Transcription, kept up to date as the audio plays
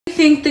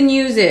do you think the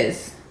news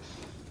is?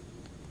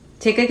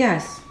 Take a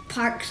guess.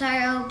 Parks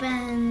are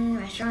open,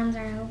 restaurants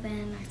are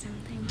open, or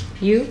something.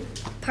 You?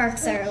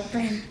 Parks are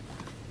open.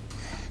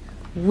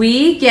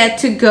 We get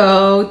to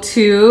go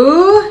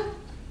to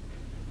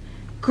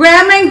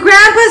Grandma and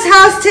Grandpa's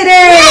house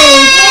today.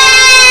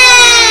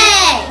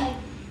 Yay!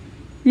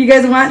 You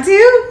guys want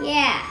to?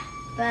 Yeah,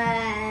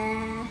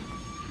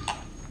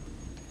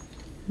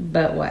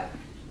 But what?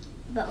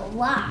 but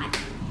why?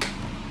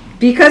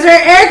 Because our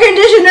air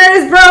conditioner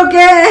is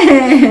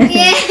broken.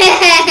 Yay!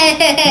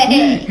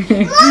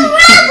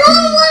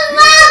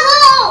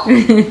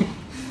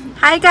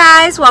 Hi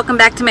guys, welcome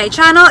back to my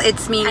channel.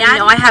 It's me. I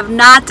know I have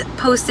not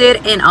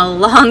posted in a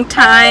long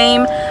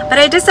time, but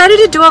I decided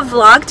to do a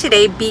vlog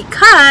today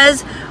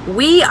because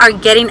we are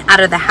getting out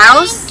of the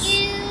house. Thank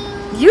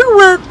you. You're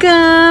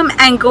welcome.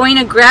 And going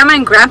to Grandma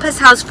and Grandpa's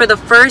house for the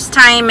first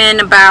time in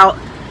about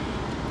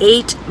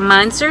 8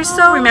 months or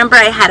so. Remember,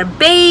 I had a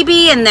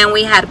baby and then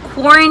we had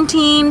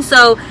quarantine,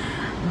 so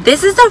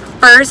this is the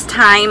first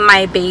time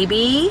my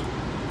baby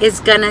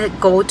is gonna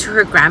go to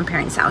her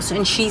grandparents' house,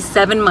 and she's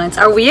 7 months.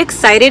 Are we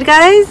excited,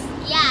 guys?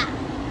 Yeah.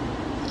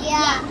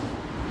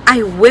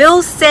 I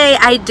will say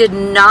I did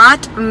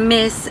not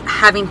miss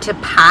having to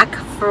pack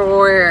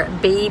for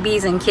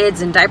babies and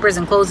kids and diapers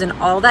and clothes and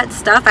all that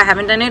stuff. I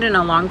haven't done it in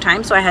a long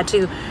time, so I had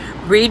to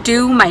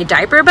redo my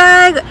diaper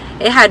bag.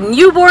 It had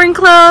newborn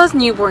clothes,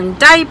 newborn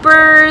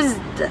diapers,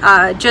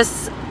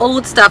 just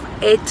old stuff.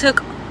 It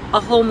took a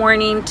whole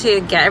morning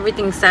to get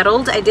everything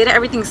settled. I did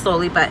everything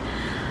slowly, but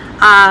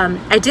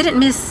I didn't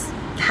miss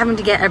having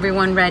to get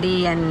everyone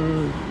ready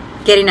and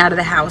getting out of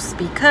the house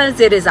because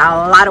it is a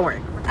lot of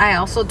work. I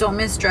also don't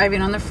miss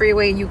driving on the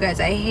freeway. You guys,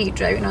 I hate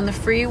driving on the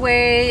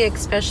freeway,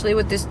 especially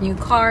with this new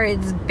car.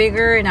 It's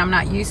bigger and I'm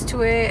not used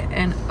to it,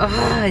 and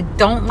I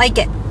don't like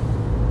it.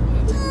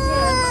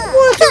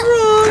 What's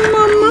wrong,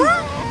 Mama?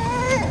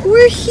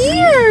 We're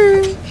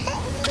here.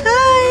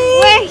 Hi.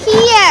 We're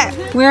here.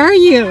 Where are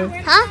you?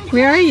 Huh?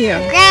 Where are you?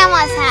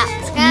 Grandma's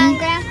house.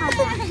 Grandpa's house.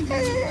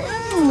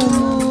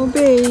 Oh,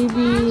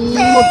 baby.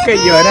 Porque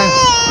llora.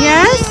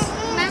 Yes?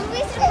 Remember we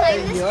used to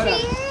climb this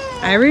tree?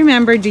 I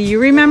remember. Do you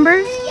remember?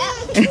 Yep.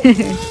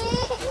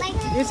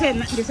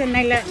 Dice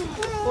Naila,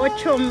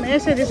 8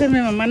 meses, dice mi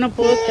mamá, no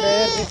puedo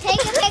creer.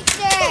 Take a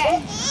picture.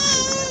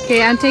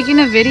 Okay, I'm taking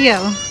a video.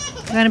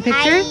 You want a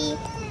picture? Hi.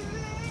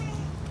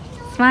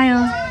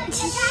 Smile.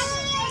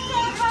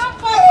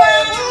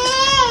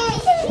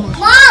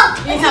 Mom!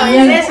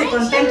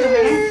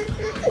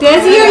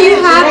 Desi, are you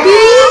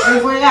happy?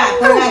 Juega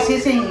así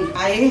sin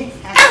ahí.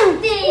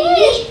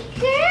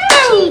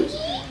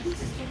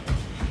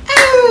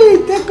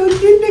 Está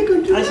contenta con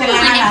tu mamá. Se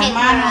lava las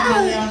manos.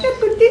 Está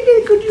contenta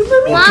con tu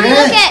mamá. Mom,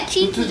 look at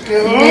Chiqui. You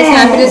guys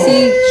happy to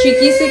see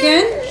Chiquis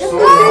again? He's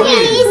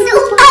so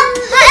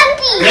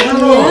happy. Yeah.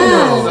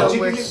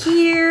 We're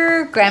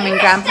here. Grandma and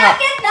Grandpa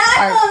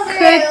are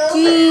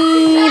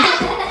cooking.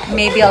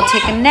 Maybe I'll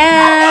take a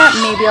nap.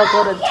 Maybe I'll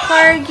go to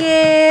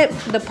Target.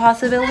 The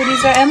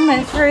possibilities are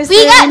endless.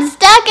 We got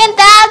stuck in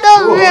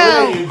Tato's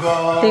room.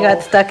 They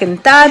got stuck in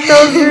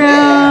Tato's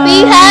room.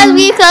 Because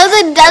we closed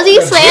the door, we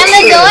slammed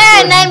the door,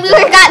 and then we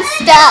got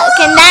stuck.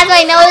 And that's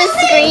why no one was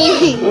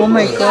screaming. Oh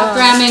my God.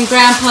 Grandma and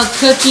Grandpa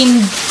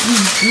cooking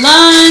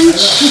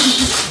lunch.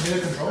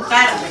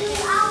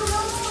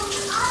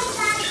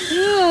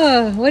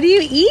 Oh, what are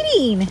you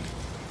eating?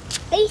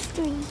 Ice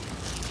cream.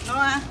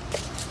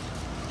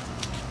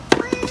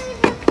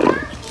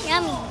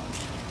 Yummy.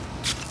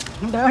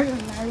 Look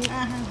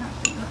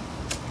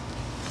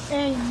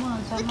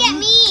at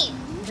me.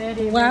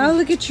 Wow,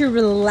 look at you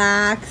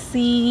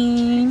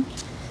relaxing.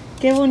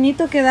 Qué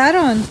bonito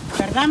quedaron.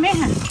 ¿Verdad,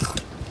 mija?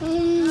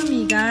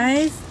 Yummy,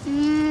 guys.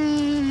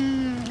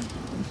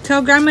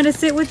 Tell Grandma to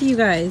sit with you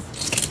guys.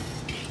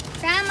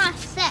 Grandma,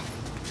 sit.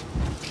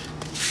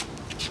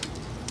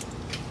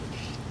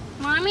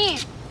 Mommy,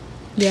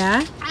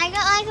 Yeah? I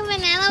got like a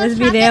banana Let's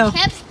with video.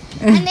 chocolate chips,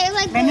 and there's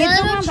like Benito,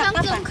 little mama,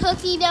 chunks papa. of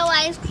cookie dough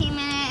ice cream in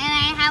it, and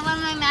I have one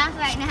in my mouth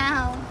right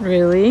now.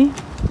 Really?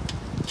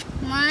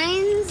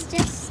 Mine's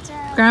just.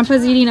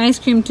 Grandpa's eating ice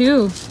cream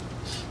too.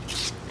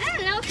 I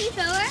don't know, can you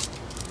show her?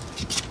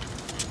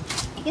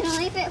 I can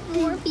only fit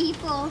 4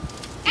 people.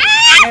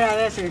 Mira,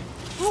 Desi.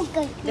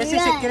 Desi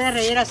se quiere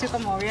reír así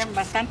como bien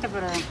bastante,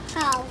 pero...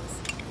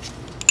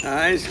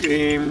 Ice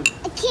cream.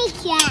 A Kit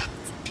Kat.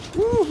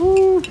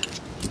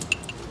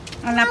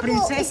 A la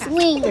princesa.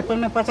 Swing. Después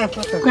me pasa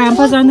foto.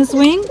 Grandpa's on the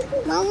swing?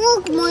 Mom,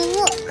 look, my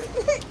look.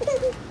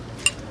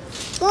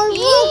 Mommy,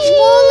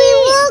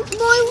 look,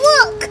 my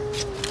look.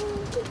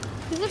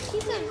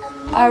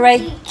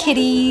 Alright,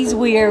 kitties,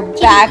 we are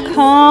back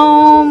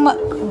home.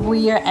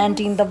 We are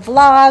ending the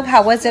vlog.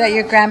 How was it at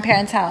your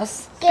grandparents'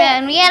 house?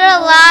 Good. We had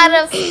a lot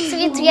of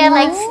sweets. We had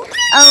like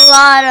a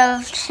lot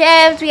of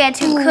chips. We had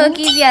 2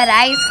 cookies. We had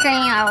ice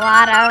cream. A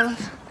lot of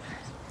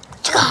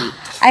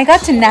I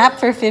got to nap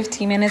for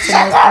 15 minutes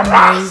and it was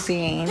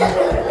amazing.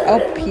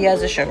 Oh, he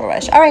has a sugar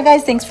rush. All right,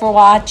 guys, thanks for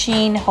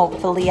watching.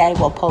 Hopefully, I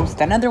will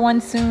post another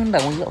one soon,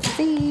 but we will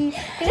see.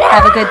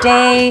 Have a good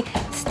day.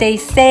 Stay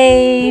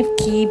safe.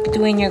 Keep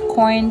doing your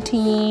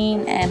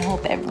quarantine, and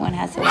hope everyone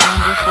has a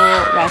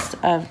wonderful rest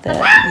of the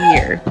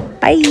year.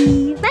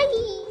 Bye.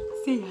 Bye.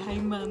 Say hi,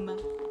 Mama.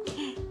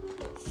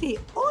 Say,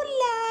 hola.